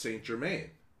want Saint Germain?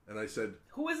 And I said,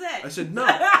 who is that? I said, no.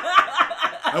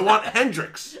 I want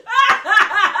Hendrix.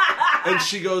 And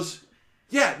she goes,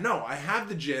 yeah, no, I have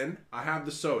the gin. I have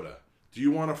the soda. Do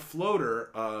you want a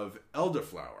floater of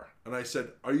elderflower? And I said,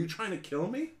 are you trying to kill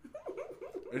me?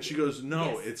 And she goes,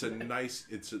 no, yes. It's a nice,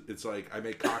 it's like, I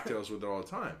make cocktails with it all the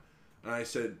time. And I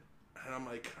said, and I'm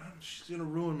like, oh, she's going to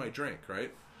ruin my drink,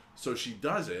 right? So she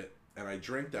does it, and I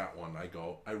drink that one.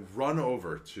 I run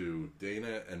over to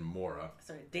Dana and Mora.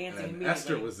 Sorry, dancing And immediately.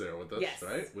 Esther was there with us, Yes.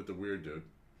 right? With the weird dude.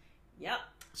 Yep.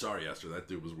 Sorry, Esther, that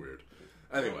dude was weird.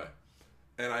 Anyway,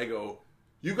 and I go,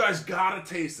 you guys gotta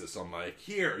taste this. I'm like,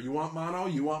 here, you want mono?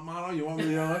 You want mono? You want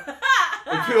me to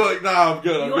And people are like, nah, I'm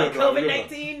good. You want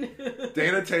COVID-19?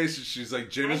 Dana tastes it. She's like,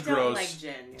 gin is I don't gross. like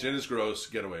gin. Yeah. Gin is gross.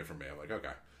 Get away from me. I'm like,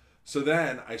 okay. So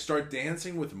then I start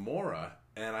dancing with Mora,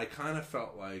 and I kind of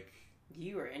felt like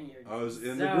You were in your I was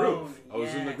in zone. the groove. I was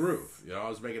in the Yes. groove. You know, I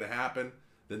was making it happen.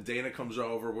 Then Dana comes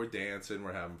over. We're dancing.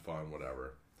 We're having fun.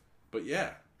 Whatever. But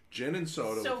yeah, gin and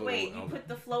soda. So with a wait, little you put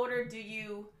the floater. Do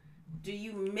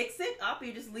you mix it up, or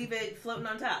you just leave it floating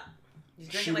on top? You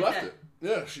just drink She it like left that. it.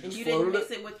 Yeah, she And just you floated didn't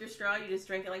mix it. it with your straw. You just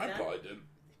drink it like I that. probably did.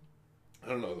 I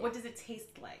don't know. Though. What does it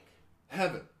taste like?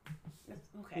 Heaven. Okay. A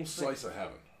but little slice of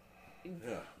heaven.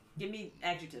 Yeah. Give me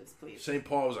adjectives, please. St.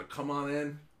 Paul was like, "Come on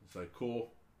in." It's like,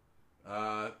 cool. No,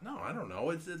 I don't know.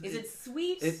 Is it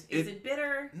sweet? Is Is it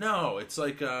bitter? No, it's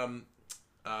like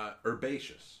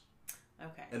herbaceous,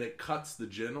 Okay. and it cuts the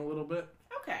gin a little bit.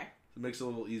 Okay. It makes it a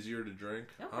little easier to drink.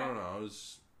 Okay. I don't know.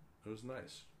 It was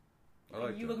nice. I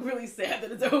liked You it. look really sad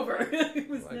that it's over. It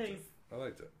was I liked nice. it. I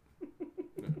liked it.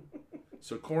 Yeah.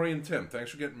 So Corey and Tim,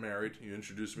 thanks for getting married. You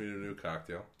introduced me to a new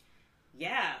cocktail.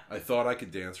 Yeah. I thought I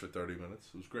could dance for 30 minutes.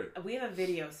 It was great. We have a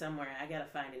video somewhere. I gotta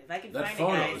find it. If I can That find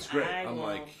photo it, guys, is great. I I'm will.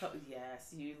 like-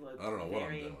 Yes, you look. I don't know what I'm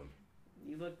very- doing.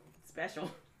 You look special.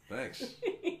 Thanks.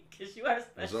 Because you are I was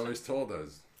special. always told I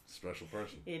was a special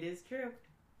person. It is true.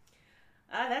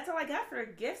 That's all I got for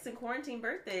gifts and quarantine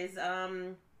birthdays.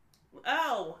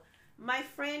 Oh, my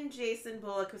friend Jason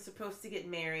Bullock was supposed to get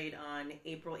married on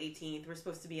April 18th. We're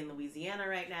supposed to be in Louisiana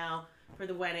right now for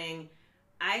the wedding.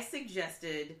 I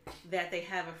suggested that they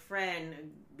have a friend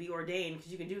be ordained,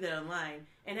 because you can do that online,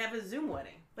 and have a Zoom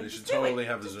wedding. Like, They just should do totally it.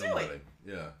 have a Just Zoom do it. wedding.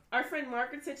 Yeah. Our friend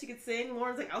Margaret said she could sing.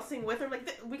 Lauren's like, I'll sing with her. I'm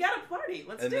like, we got a party.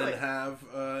 Let's And do then it. have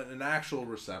an actual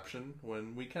reception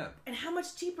when we can. And how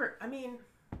much cheaper? I mean,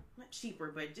 not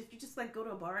cheaper, but you just like go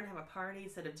to a bar and have a party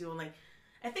instead of doing like.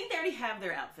 I think they already have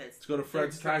their outfits. Let's go to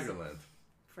Fred's Their dresses. Tigerland.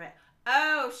 Fred.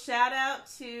 Oh, shout out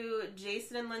to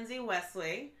Jason and Lindsay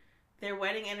Wesley. Their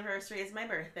wedding anniversary is my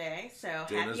birthday, so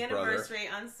Dana's happy anniversary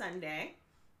on Sunday.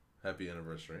 Happy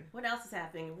anniversary. What else is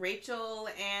happening? Rachel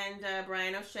and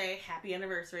Brian O'Shea, happy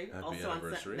anniversary. Happy also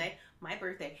anniversary. on Sunday. My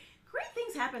birthday. Great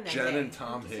things happen that Jen day. and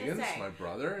Tom I'm just gonna Higgins, say. my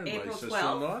brother, and April my 12th,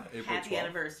 sister-in-law. April happy 12th.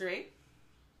 anniversary.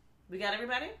 We got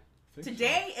everybody? I think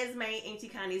Today is my Auntie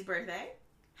Connie's birthday.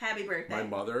 Happy so. birthday. My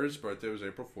mother's birthday was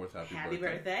April 4th. Happy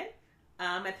birthday.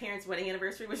 My parents' wedding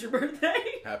anniversary was your birthday.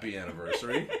 Happy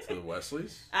anniversary to the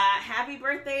Wesleys. Happy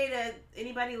birthday to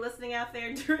anybody listening out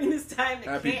there during this time. That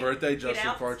Happy can't birthday, get Justin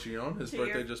out Farchione. His to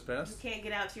birthday your- just You passed. can't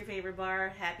get out to your favorite bar.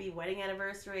 Happy wedding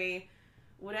anniversary.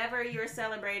 Whatever you're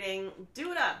celebrating,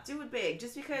 do it up. Do it big.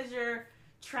 Just because you're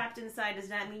trapped inside does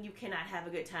not mean you cannot have a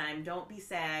good time. Don't be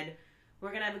sad. We're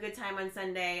going to have a good time on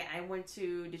Sunday. I went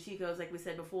to DeChico's, like we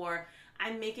said before.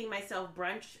 I'm making myself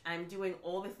brunch. I'm doing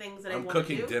all the things that I I'm want to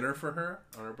cooking do. dinner for her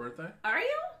on her birthday. Are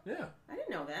you? Yeah. I didn't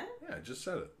know that. Yeah, I just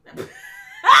said it.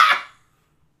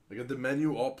 I got the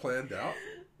menu all planned out.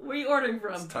 Where are you ordering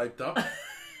from? It's typed up.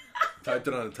 Typed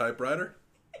it on a typewriter.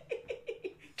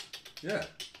 Yeah.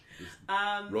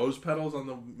 Rose petals on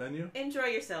the menu. Enjoy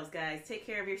yourselves, guys. Take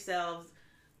care of yourselves.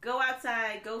 Go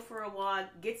outside. Go for a walk.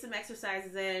 Get some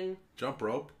exercises in. Jump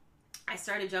rope. I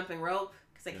started jumping rope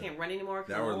because I can't run anymore. 'cause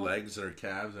Now I'm her old. legs and her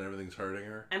calves and everything's hurting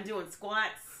her. I'm doing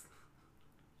squats.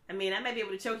 I mean, I might be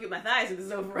able to choke you with my thighs if this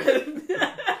is over.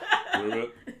 Do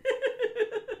it.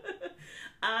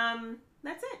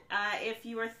 That's it. If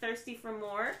you are thirsty for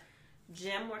more,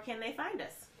 Jim, where can they find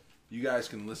us? You guys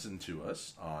can listen to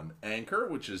us on Anchor,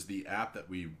 which is the app that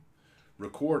we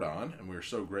record on, and we're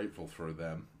so grateful for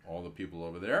them, all the people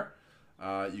over there.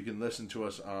 You can listen to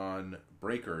us on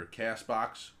Breaker,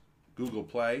 Castbox, Google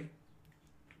Play,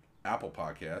 Apple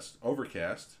Podcast,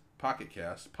 Overcast, Pocket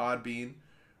Cast, Podbean,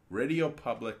 Radio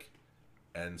Public,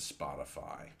 and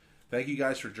Spotify. Thank you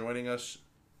guys for joining us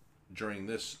during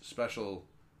this special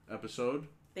episode.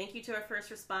 Thank you to our first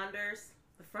responders,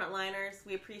 the frontliners.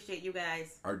 We appreciate you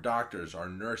guys. Our doctors, our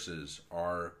nurses,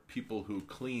 our people who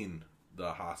clean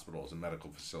the hospitals and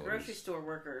medical facilities. Grocery store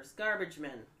workers, garbage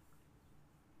men.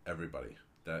 Everybody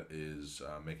that is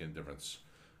making a difference.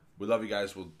 We love you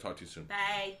guys. We'll talk to you soon.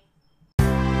 Bye.